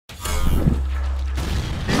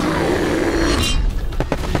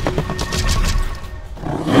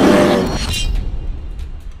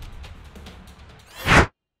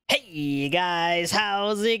Guys,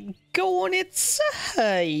 how's it going? It's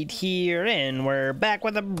Zahait here, and we're back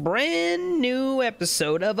with a brand new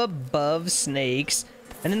episode of Above Snakes.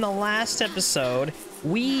 And in the last episode,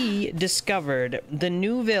 we discovered the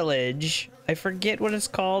new village. I forget what it's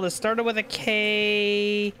called. It started with a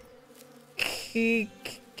K.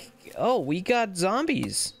 Oh, we got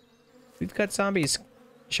zombies. We've got zombies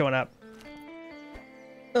showing up.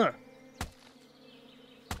 Oh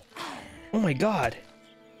my god.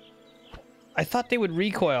 I thought they would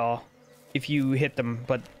recoil if you hit them,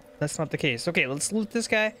 but that's not the case. Okay, let's loot this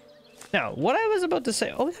guy. Now, what I was about to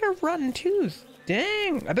say... Oh, we got a rotten tooth.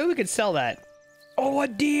 Dang. I bet we could sell that. Oh, a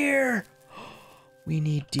deer. We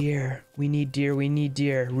need deer. We need deer. We need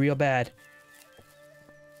deer. Real bad.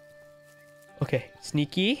 Okay,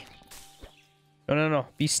 sneaky. No.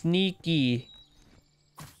 Be sneaky.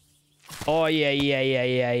 Oh, yeah.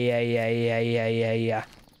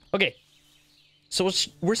 Okay. So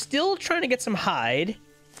we're still trying to get some hide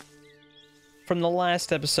from the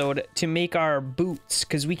last episode to make our boots,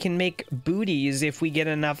 because we can make booties if we get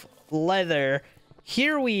enough leather.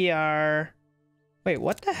 Here we are. Wait,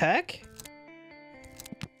 what the heck?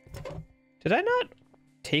 Did I not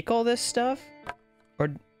take all this stuff?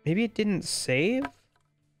 Or maybe it didn't save?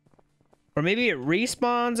 Or maybe it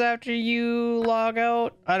respawns after you log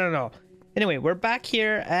out? I don't know. Anyway, we're back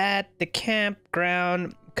here at the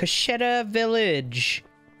campground. Kasheta Village.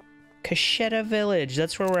 Kasheta Village,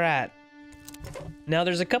 that's where we're at. Now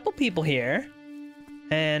there's a couple people here,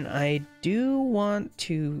 and I do want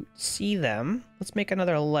to see them. Let's make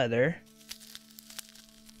another leather.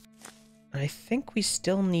 I think we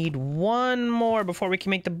still need one more before we can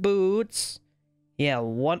make the boots. Yeah,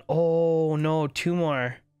 one. Oh no, two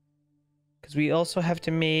more. Because we also have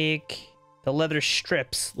to make the leather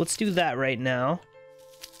strips. Let's do that right now.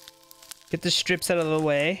 Get the strips out of the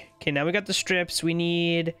way. Okay, now we got the strips. We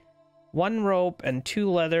need one rope and two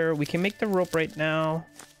leather. We can make the rope right now.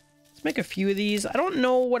 Let's make a few of these. I don't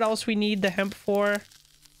know what else we need the hemp for.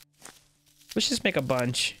 Let's just make a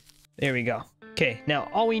bunch. There we go. Okay, now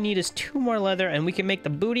all we need is two more leather and we can make the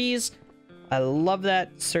booties. I love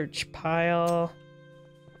that. Search pile.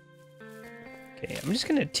 Okay, I'm just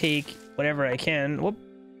gonna take whatever I can. Whoop.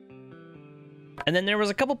 And then there was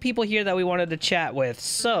a couple people here that we wanted to chat with.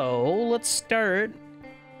 So let's start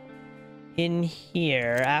in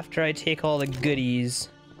here after I take all the goodies.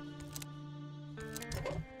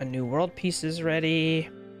 A new world piece is ready.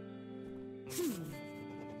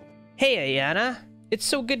 Hey, Ayana. It's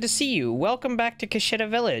so good to see you. Welcome back to Kasheta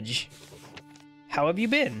Village. How have you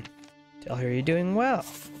been? Tell her you're doing well.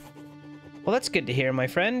 Well, that's good to hear, my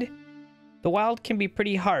friend. The wild can be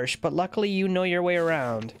pretty harsh, but luckily you know your way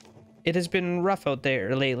around. It has been rough out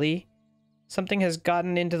there lately. Something has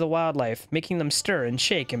gotten into the wildlife, making them stir and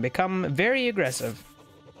shake and become very aggressive.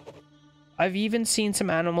 I've even seen some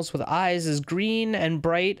animals with eyes as green and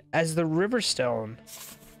bright as the riverstone.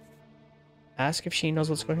 Ask if she knows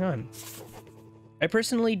what's going on. I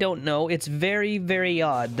personally don't know. It's very, very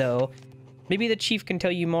odd, though. Maybe the chief can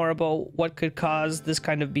tell you more about what could cause this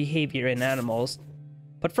kind of behavior in animals.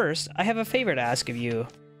 But first, I have a favor to ask of you.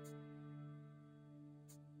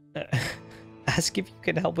 Ask if you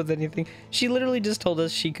could help with anything. She literally just told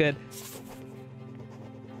us she could.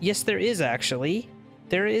 Yes, there is actually.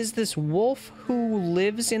 There is this wolf who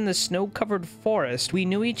lives in the snow-covered forest. We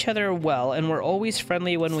knew each other well and were always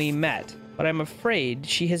friendly when we met, but I'm afraid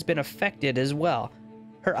she has been affected as well.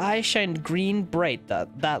 Her eyes shined green bright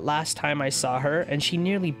that last time I saw her, and she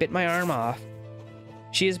nearly bit my arm off.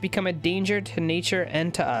 She has become a danger to nature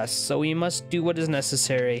and to us, so we must do what is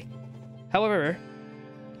necessary. However,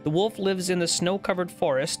 the wolf lives in the snow-covered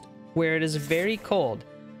forest, where it is very cold.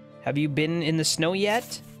 Have you been in the snow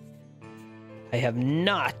yet? I have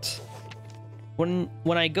not. When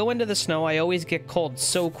I go into the snow, I always get cold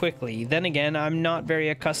so quickly. Then again, I'm not very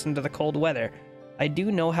accustomed to the cold weather. I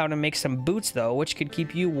do know how to make some boots, though, which could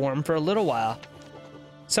keep you warm for a little while.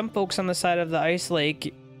 Some folks on the side of the ice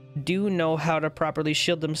lake do know how to properly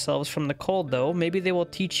shield themselves from the cold, though. Maybe they will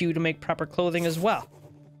teach you to make proper clothing as well.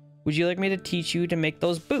 Would you like me to teach you to make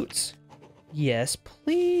those boots? Yes,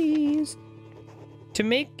 please. To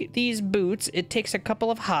make these boots, it takes a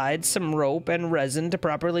couple of hides, some rope, and resin to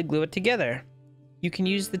properly glue it together. You can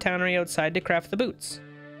use the tannery outside to craft the boots.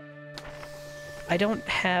 I don't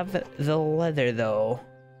have the leather, though.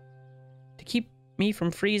 To keep me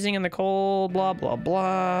from freezing in the cold, blah, blah,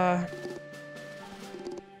 blah.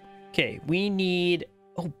 Okay, we need...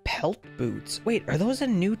 Oh, pelt boots. Wait, are those a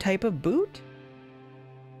new type of boot?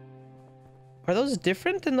 Are those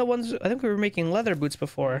different than the ones... I think we were making leather boots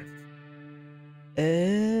before.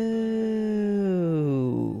 Oh.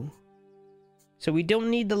 So we don't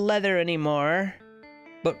need the leather anymore.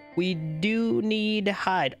 But we do need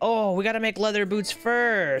hide. Oh, we gotta make leather boots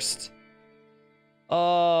first.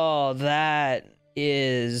 Oh, that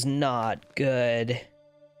is not good.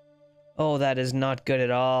 Oh, that is not good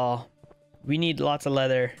at all. We need lots of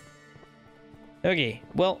leather. Okay,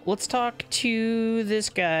 well, let's talk to this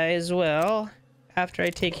guy as well. After I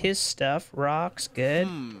take his stuff. Rocks, good.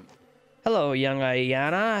 Hello, young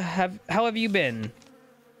Ayana. How have you been?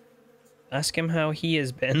 Ask him how he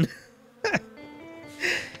has been.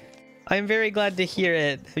 I'm very glad to hear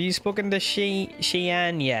it. Have you spoken to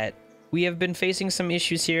Cheyenne yet? We have been facing some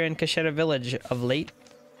issues here in Kasheta Village of late.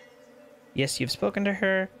 Yes, you've spoken to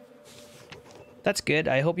her. That's good.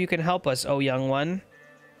 I hope you can help us, oh young one.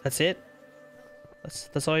 That's it?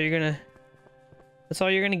 That's all you're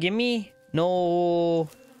gonna give me? No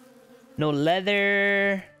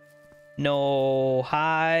leather, no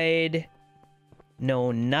hide,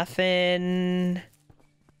 no nothing.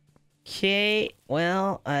 Okay,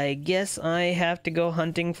 well, I guess I have to go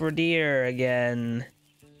hunting for deer again.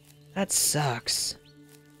 That sucks.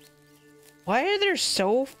 Why are there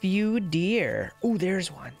so few deer? Oh,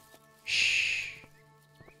 there's one. Shh.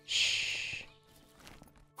 Shh.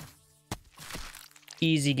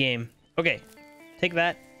 Easy game. Okay, take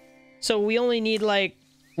that. So we only need like,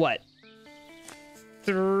 what?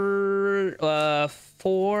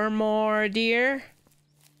 4 more deer?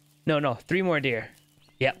 No, 3 more deer.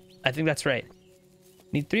 Yep, I think that's right.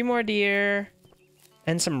 Need 3 more deer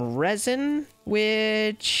and some resin,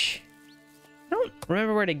 which I don't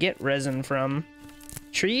remember where to get resin from.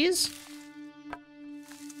 Trees?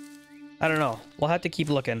 I don't know. We'll have to keep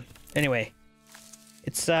looking. Anyway,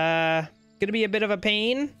 it's gonna be a bit of a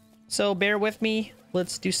pain, so bear with me.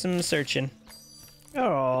 Let's do some searching.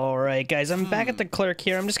 Alright, guys, I'm back at the clerk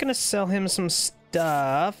here. I'm just gonna sell him some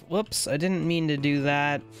stuff. Whoops, I didn't mean to do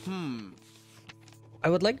that. I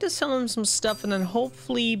would like to sell him some stuff and then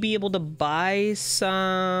hopefully be able to buy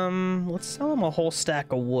some... Let's sell him a whole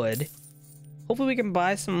stack of wood. Hopefully we can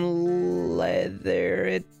buy some leather.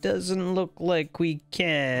 It doesn't look like we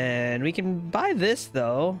can. We can buy this,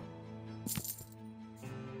 though.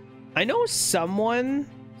 I know someone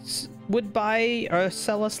would buy or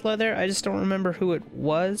sell us leather. I just don't remember who it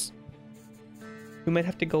was. We might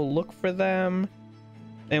have to go look for them.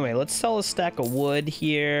 Anyway, let's sell a stack of wood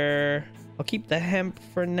here. I'll keep the hemp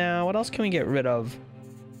for now. What else can we get rid of?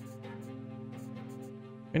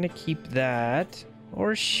 I'm gonna keep that.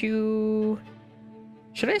 Horseshoe.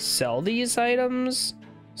 Should I sell these items?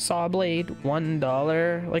 Saw blade,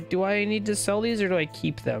 $1. Like, do I need to sell these or do I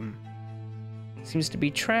keep them? Seems to be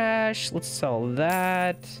trash. Let's sell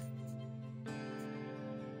that.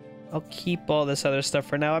 I'll keep all this other stuff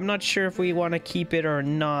for now. I'm not sure if we want to keep it or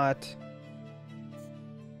not.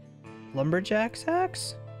 Lumberjack's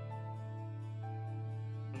axe?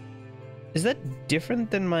 Is that different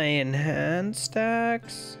than my enhanced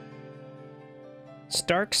axe?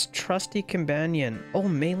 Stark's trusty companion. Oh,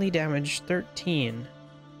 melee damage 13.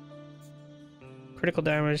 Critical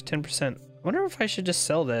damage 10%. I wonder if I should just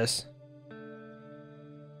sell this.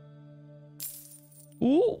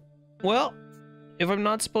 Ooh, well, if I'm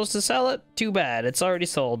not supposed to sell it, too bad. It's already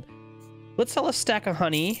sold. Let's sell a stack of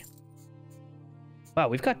honey. Wow,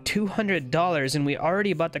 we've got $200 and we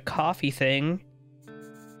already bought the coffee thing.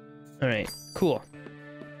 All right, cool.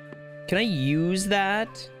 Can I use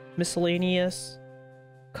that? Miscellaneous.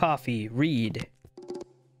 Coffee, read.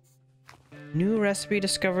 New recipe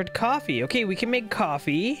discovered, coffee. Okay, we can make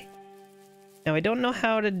coffee. Now, I don't know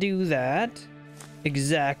how to do that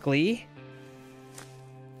exactly.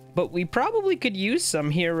 But we probably could use some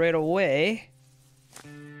here right away.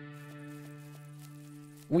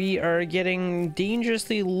 We are getting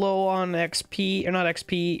dangerously low on XP, or not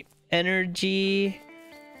XP, energy.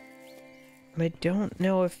 And I don't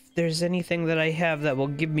know if there's anything that I have that will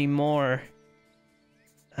give me more.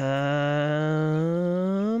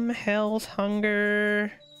 Health,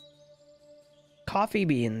 hunger, coffee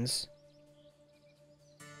beans.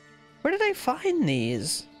 Where did I find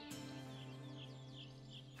these?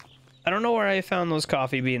 I don't know where I found those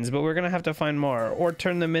coffee beans, but we're gonna have to find more or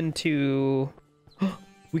turn them into...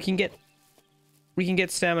 we can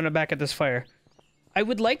get stamina back at this fire. I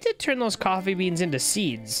would like to turn those coffee beans into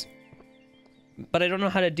seeds, but I don't know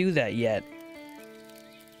how to do that yet.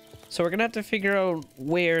 So we're gonna have to figure out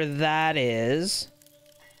where that is.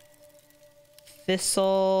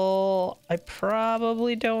 Thistle. I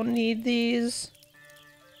probably don't need these.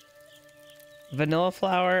 Vanilla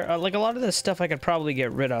flower. Like a lot of this stuff I could probably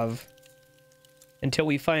get rid of until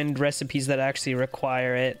we find recipes that actually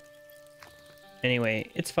require it. Anyway,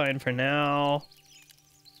 it's fine for now.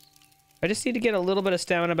 I just need to get a little bit of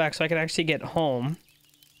stamina back so I can actually get home.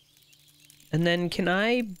 And then can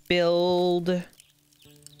I build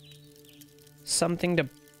something to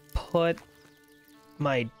put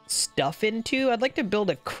my stuff into? I'd like to build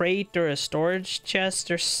a crate or a storage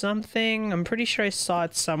chest or something. I'm pretty sure I saw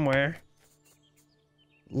it somewhere.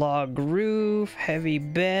 Log roof, heavy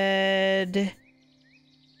bed,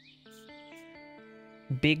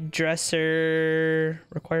 big dresser,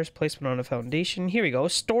 requires placement on a foundation. Here we go,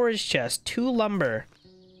 storage chest, 2 lumber.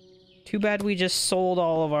 Too bad we just sold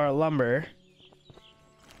all of our lumber.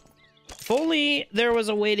 If only there was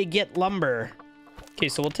a way to get lumber. Okay,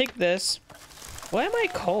 so we'll take this. Why am I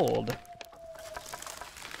cold?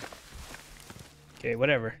 Okay,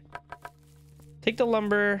 whatever. Take the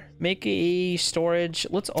lumber, make a storage.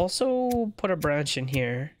 Let's also put a branch in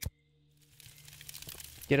here.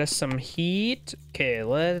 Get us some heat. Okay,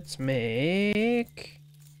 let's make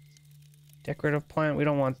decorative plant. We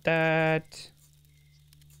don't want that.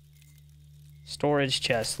 Storage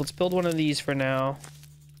chest. Let's build one of these for now.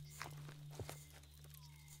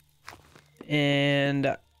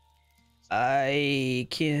 And I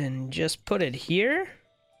can just put it here.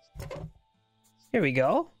 Here we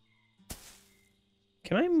go.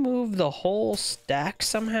 Can I move the whole stack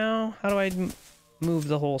somehow? How do I move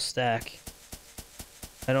the whole stack?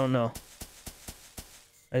 I don't know.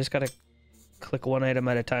 I just gotta click one item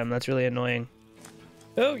at a time. That's really annoying.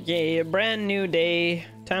 Okay, a brand new day.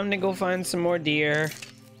 Time to go find some more deer.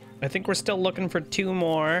 I think we're still looking for 2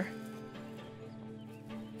 more.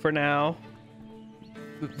 For now.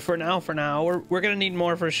 For now. We're gonna need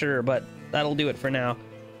more for sure, but that'll do it for now.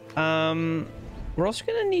 We're also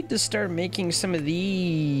gonna need to start making some of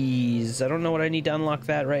these. I don't know what I need to unlock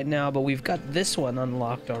that right now, but we've got this one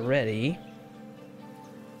unlocked already.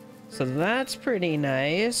 So that's pretty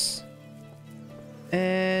nice.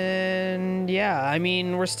 And yeah, I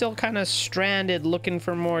mean, we're still kind of stranded looking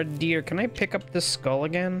for more deer. Can I pick up the skull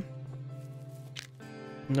again?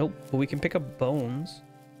 Nope, but we can pick up bones.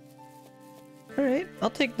 Alright, I'll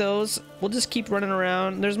take those. We'll just keep running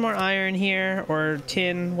around. There's more iron here, or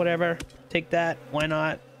tin, whatever. Take that, why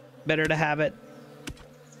not? Better to have it.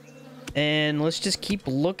 And let's just keep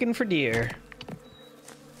looking for deer.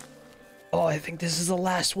 Oh, I think this is the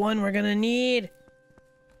last one we're gonna need.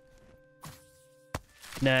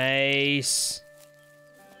 Nice.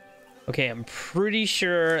 Okay, I'm pretty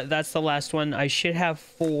sure that's the last one. I should have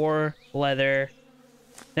 4 leather.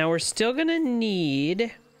 Now we're still gonna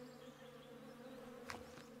need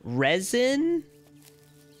resin.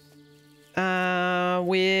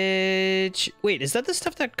 Which... Wait, is that the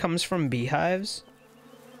stuff that comes from beehives?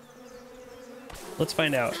 Let's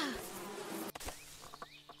find out.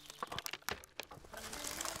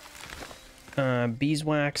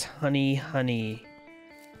 Beeswax, honey.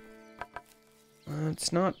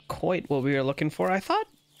 It's not quite what we were looking for. I thought...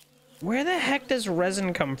 Where the heck does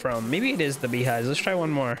resin come from? Maybe it is the beehives. Let's try one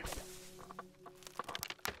more.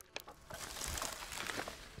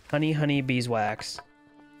 Honey, beeswax.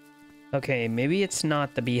 Okay, maybe it's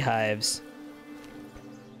not the beehives.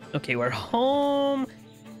 Okay, we're home.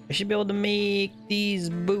 I should be able to make these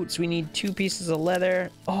boots. We need 2 pieces of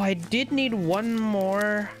leather. Oh, I did need 1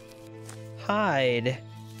 more hide.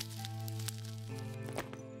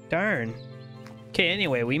 Darn. Okay,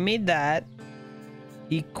 anyway, we made that.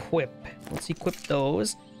 Equip. Let's equip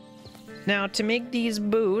those. Now, to make these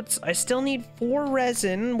boots, I still need 4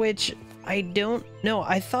 resin, which I don't know.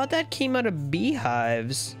 I thought that came out of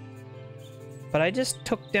beehives. But I just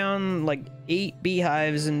took down like 8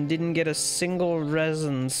 beehives and didn't get a single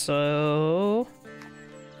resin, so...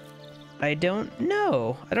 I don't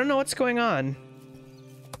know. I don't know what's going on.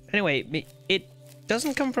 Anyway, it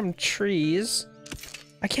doesn't come from trees.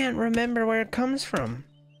 I can't remember where it comes from.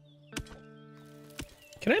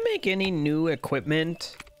 Can I make any new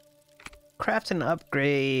equipment? Craft and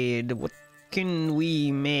upgrade. What can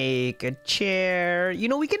we make? A chair. You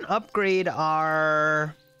know, we can upgrade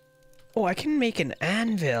our... Oh, I can make an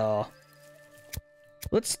anvil.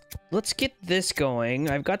 Let's get this going.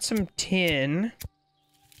 I've got some tin.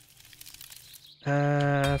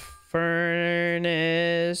 Furnace.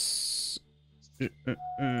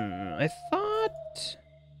 I thought...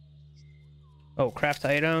 Oh, craft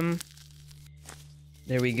item.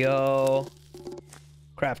 There we go.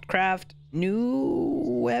 Craft. New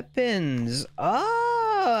weapons.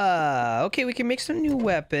 Ah! Okay, we can make some new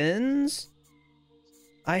weapons.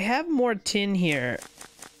 I have more tin here.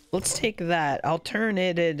 Let's take that. I'll turn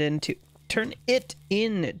it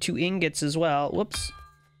into ingots as well. Whoops.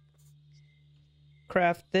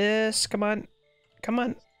 Craft this. Come on.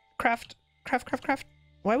 Craft.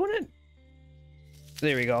 Why wouldn't it?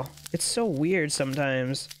 There we go. It's so weird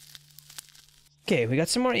sometimes. Okay, we got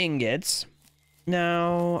some more ingots.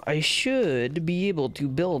 Now, I should be able to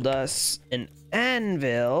build us an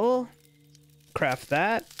anvil. Craft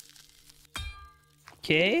that.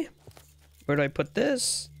 Okay. Where do I put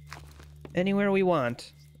this? Anywhere we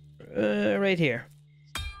want. Right here.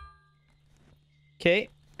 Okay.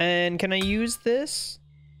 And can I use this?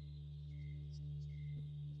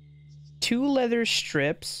 2 leather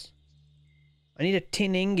strips. I need a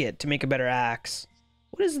tin ingot to make a better axe.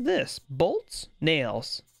 What is this? Bolts?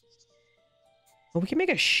 Nails. Oh, we can make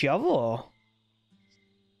a shovel.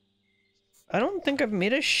 I don't think I've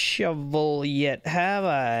made a shovel yet, have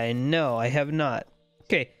I? No, I have not.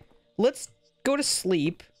 Okay, let's go to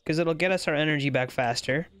sleep, because it'll get us our energy back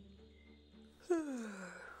faster.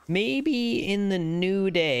 Maybe in the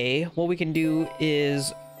new day, what we can do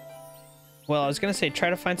is... Well, I was going to say try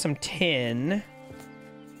to find some tin,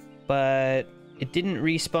 but it didn't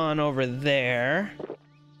respawn over there.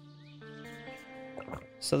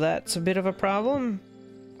 So that's a bit of a problem.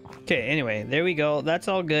 Okay, anyway, there we go. That's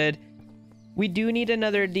all good. We do need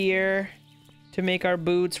another deer to make our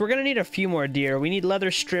boots. We're gonna need a few more deer. We need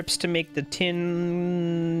leather strips to make the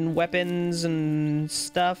tin weapons and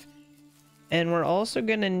stuff. And we're also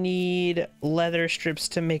gonna need leather strips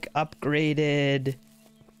to make upgraded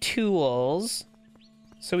tools.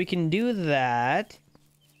 So we can do that.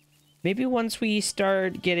 Maybe once we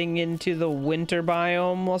start getting into the winter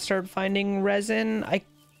biome, we'll start finding resin.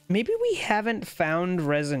 Maybe we haven't found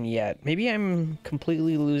resin yet. Maybe I'm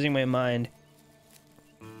completely losing my mind.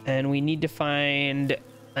 And we need to find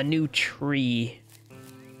a new tree.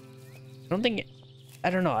 I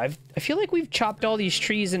don't know. I feel like we've chopped all these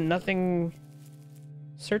trees and nothing.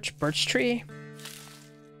 Search birch tree.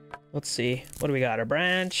 Let's see. What do we got? A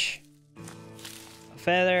branch, a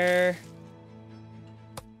feather,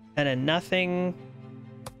 and a nothing.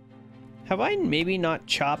 Have I maybe not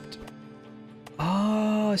chopped?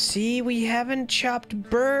 Oh, see, we haven't chopped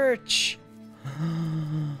birch.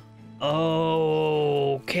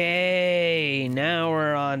 Okay, now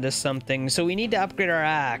we're on to something. So we need to upgrade our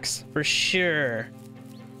axe, for sure.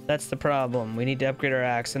 That's the problem. We need to upgrade our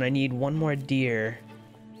axe, and I need 1 more deer.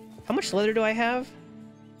 How much leather do I have?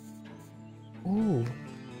 Ooh.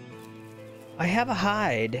 I have a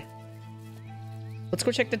hide. Let's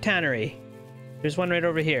go check the tannery. There's one right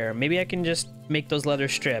over here. Maybe I can just make those leather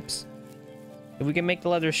strips. If we can make the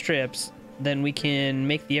leather strips, then we can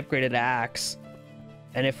make the upgraded axe.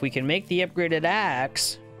 And if we can make the upgraded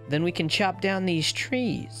axe, then we can chop down these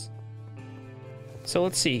trees. So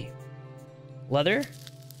let's see. Leather.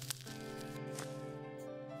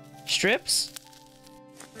 Strips.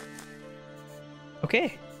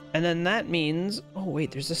 Okay. And then that means... Oh,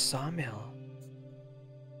 wait, there's a sawmill.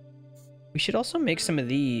 We should also make some of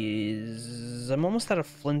these. I'm almost out of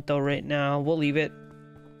flint though right now. We'll leave it.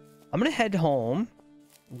 I'm gonna head home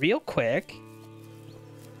real quick.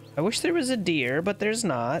 I wish there was a deer, but there's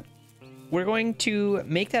not. We're going to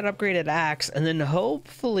make that upgraded axe, and then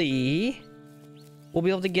hopefully we'll be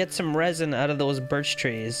able to get some resin out of those birch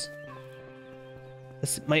trees.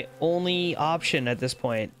 That's my only option at this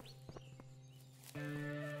point.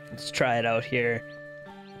 Let's try it out here.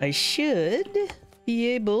 I should be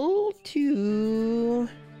able to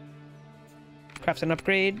craft an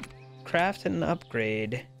upgrade. Craft an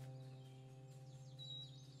upgrade.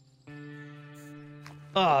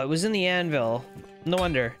 Oh, it was in the anvil. No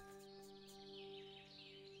wonder.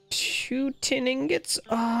 2 tin ingots.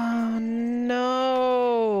 Oh,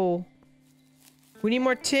 no. We need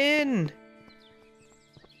more tin.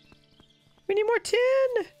 We need more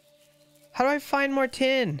tin. How do I find more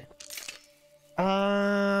tin?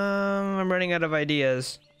 I'm running out of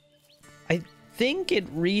ideas. I think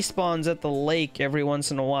it respawns at the lake every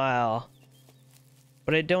once in a while.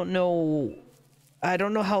 But I don't know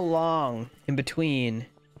how long in between.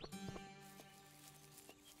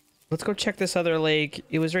 Let's go check this other lake.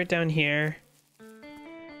 It was right down here.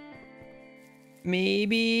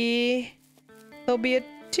 Maybe there'll be a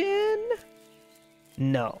tin?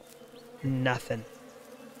 No, nothing.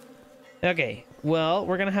 Okay, well,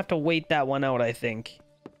 we're gonna have to wait that one out, I think.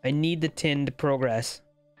 I need the tin to progress.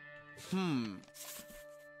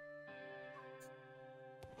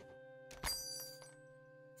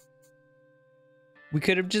 We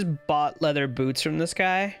could have just bought leather boots from this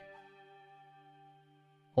guy.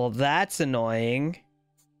 Well, that's annoying.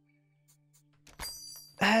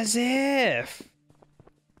 As if.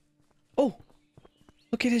 Oh,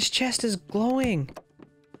 look at his chest is glowing.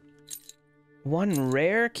 1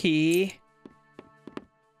 rare key.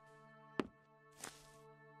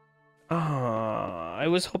 Oh, I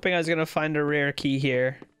was hoping I was gonna find a rare key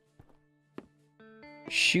here.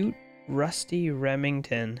 Shoot Rusty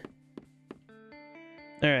Remington.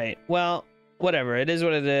 Alright, well, whatever. It is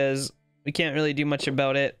what it is. We can't really do much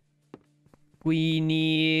about it. We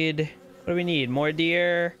need... What do we need? More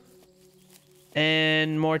deer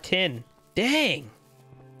and more tin. Dang!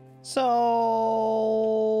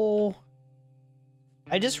 So...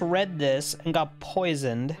 I just read this and got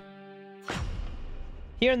poisoned.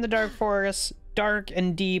 Here in the dark forest, dark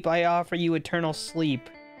and deep, I offer you eternal sleep.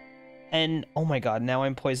 And, oh my god, now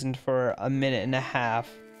I'm poisoned for a minute and a half.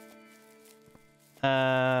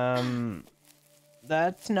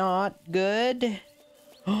 That's not good.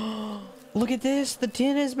 Look at this, the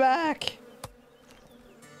tin is back.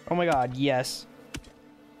 Oh my god, yes.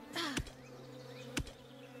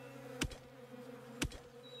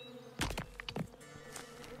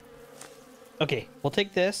 Okay, we'll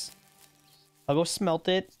take this. I'll go smelt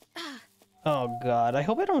it. Oh god, I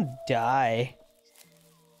hope I don't die.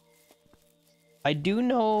 I do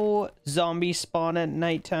know zombies spawn at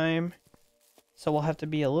nighttime, so we'll have to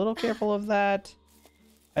be a little careful of that.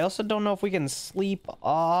 I also don't know if we can sleep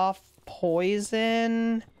off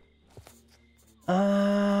poison.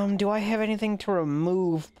 Do I have anything to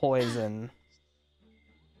remove poison?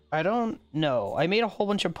 I don't know. I made a whole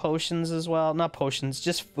bunch of potions as well. Not potions,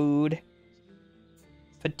 just food.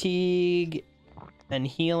 Fatigue and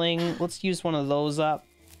healing. Let's use one of those up.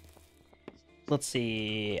 Let's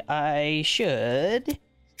see. I should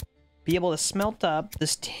be able to smelt up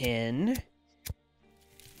this tin.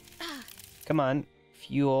 Come on.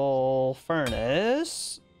 Fuel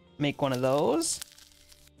furnace. Make one of those.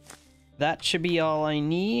 That should be all I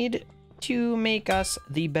need to make us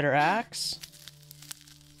the better axe.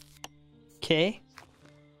 Okay.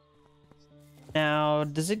 Now,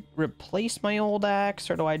 does it replace my old axe,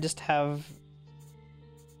 or do I just have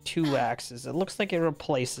two axes? It looks like it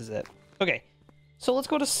replaces it. Okay, so let's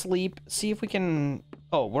go to sleep, see if we can...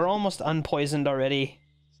 Oh, we're almost unpoisoned already.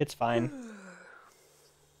 It's fine.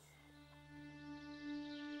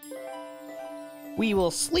 We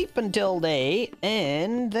will sleep until day,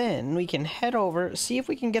 and then we can head over, see if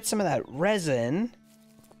we can get some of that resin.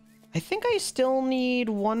 I think I still need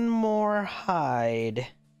one more hide.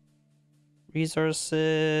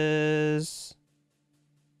 Resources,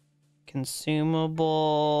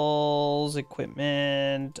 consumables,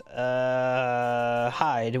 equipment,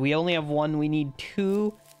 hide. We only have one, we need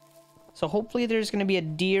two. So hopefully there's gonna be a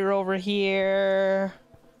deer over here.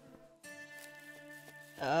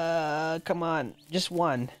 Come on, just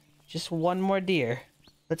one. Just one more deer.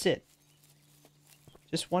 That's it.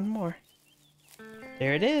 Just one more.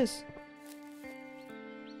 There it is.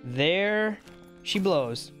 There she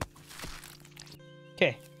blows.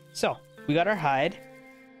 Okay, so we got our hide.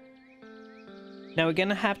 Now we're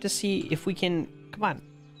gonna have to see if we can... Come on.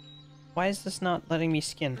 Why is this not letting me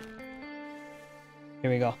skin?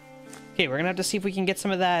 Here we go. Okay, we're gonna have to see if we can get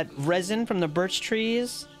some of that resin from the birch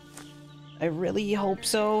trees. I really hope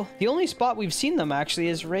so. The only spot we've seen them actually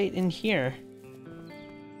is right in here.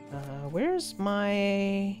 Where's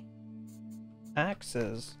my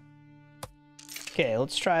axes? Okay,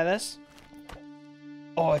 let's try this.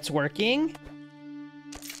 Oh, it's working.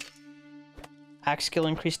 Axe skill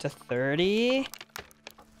increased to 30.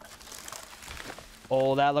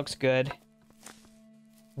 Oh, that looks good.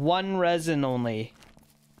 One resin only.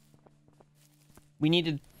 We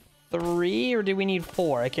needed 3, or did we need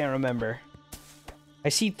 4? I can't remember. I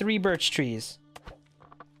see 3 birch trees.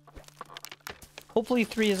 Hopefully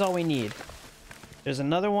 3 is all we need. There's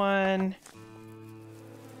another one.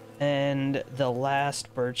 And the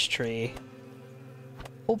last birch tree.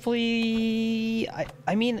 Hopefully...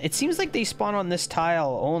 I mean, it seems like they spawn on this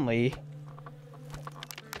tile only.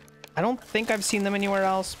 I don't think I've seen them anywhere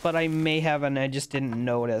else, but I may have and I just didn't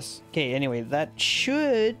notice. Okay, anyway, that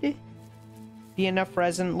should be enough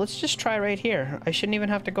resin. Let's just try right here. I shouldn't even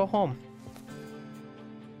have to go home.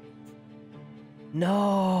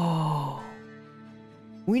 No!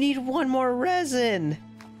 We need one more resin!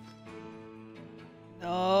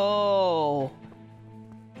 No!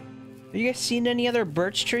 Have you guys seen any other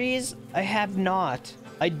birch trees? I have not.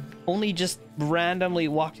 I only just randomly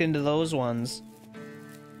walked into those ones.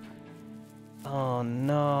 Oh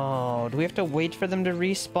no. Do we have to wait for them to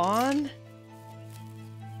respawn?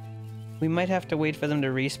 We might have to wait for them to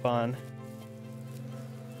respawn.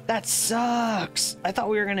 That sucks! I thought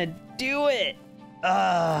we were gonna do it!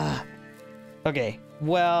 Okay,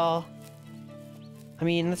 well... I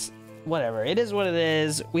mean, it's... Whatever, it is what it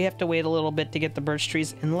is. We have to wait a little bit to get the birch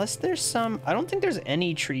trees. Unless there's some... I don't think there's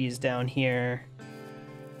any trees down here.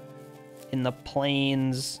 In the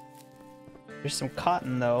plains. There's some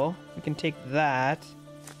cotton, though. We can take that.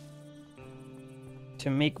 To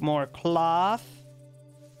make more cloth.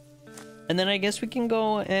 And then I guess we can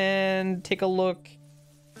go and take a look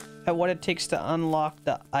at what it takes to unlock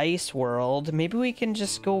the ice world. Maybe we can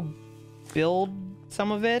just go build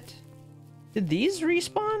some of it. Did these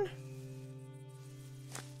respawn?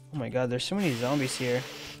 Oh my god, there's so many zombies here.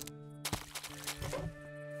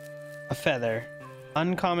 A feather.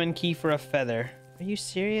 Uncommon key for a feather. Are you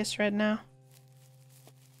serious right now?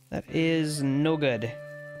 That is no good.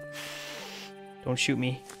 Don't shoot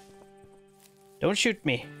me. Don't shoot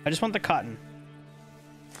me. I just want the cotton.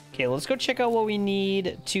 Okay, let's go check out what we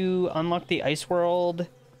need to unlock the ice world.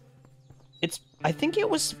 I think it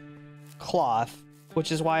was cloth,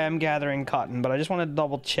 which is why I'm gathering cotton, but I just want to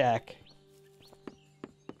double check.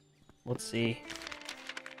 Let's see.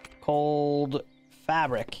 Cold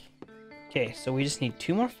fabric. Okay, so we just need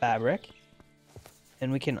 2 more fabric.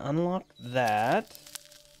 And we can unlock that.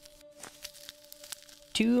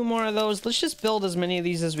 2 more of those. Let's just build as many of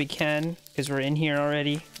these as we can, because we're in here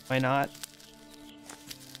already. Why not?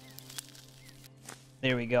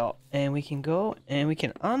 There we go. And we can go and we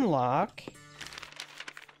can unlock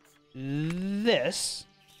this.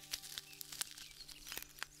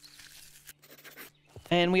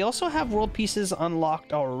 And we also have world pieces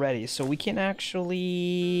unlocked already, so we can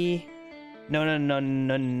actually...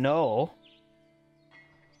 No.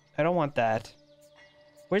 I don't want that.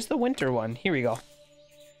 Where's the winter one? Here we go.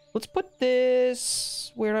 Let's put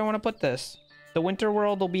this... Where do I want to put this? The winter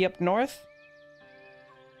world will be up north?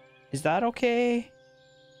 Is that okay?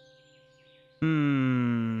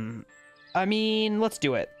 I mean, let's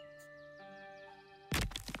do it.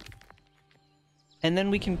 And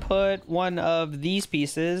then we can put one of these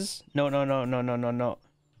pieces. No. Not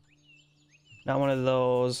one of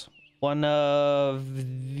those. One of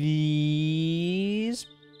these.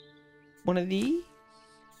 One of these?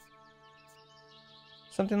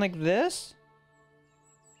 Something like this?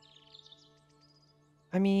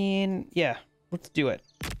 I mean, yeah. Let's do it.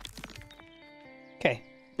 Okay.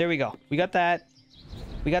 There we go. We got that.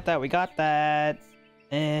 We got that.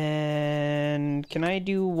 And can I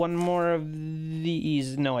do one more of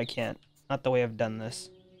these? No, I can't. Not the way I've done this.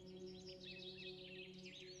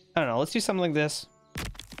 I don't know. Let's do something like this.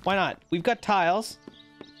 Why not? We've got tiles.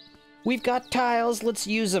 Let's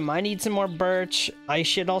use them. I need some more birch. I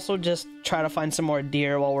should also just try to find some more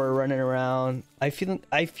deer while we're running around. I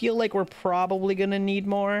feel like we're probably gonna need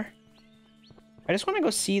more. I just want to go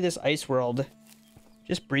see this ice world.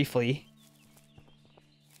 Just briefly.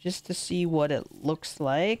 Just to see what it looks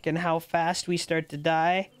like and how fast we start to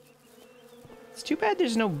die. It's too bad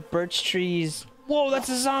there's no birch trees. Whoa, that's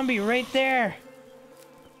a zombie right there.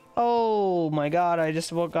 Oh my god, I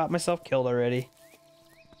just about got myself killed already.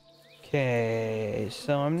 Okay,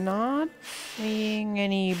 so I'm not seeing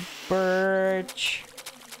any birch.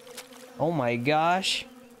 Oh my gosh.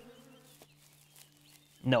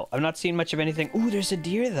 No, I'm not seeing much of anything. Ooh, there's a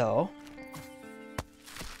deer though.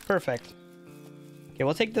 Perfect. Okay,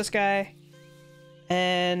 we'll take this guy.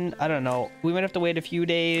 And I don't know. We might have to wait a few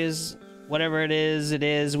days. Whatever it is, it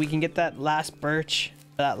is. We can get that last birch,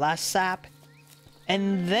 that last sap.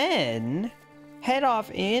 And then head off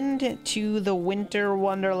into the winter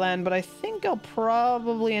wonderland. But I think I'll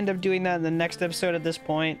probably end up doing that in the next episode at this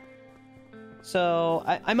point. So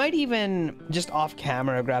I might even just off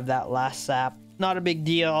camera grab that last sap. Not a big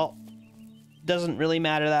deal. Doesn't really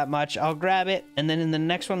matter that much. I'll grab it. And then in the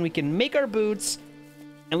next one, we can make our boots.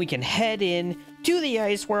 And we can head in to the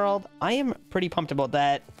ice world. I am pretty pumped about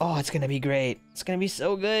that. Oh, it's going to be great. It's going to be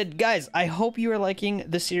so good. Guys, I hope you are liking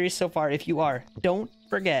the series so far. If you are, don't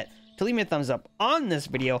forget to leave me a thumbs up on this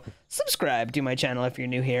video. Subscribe to my channel if you're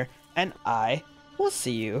new here. And I will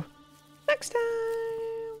see you next time.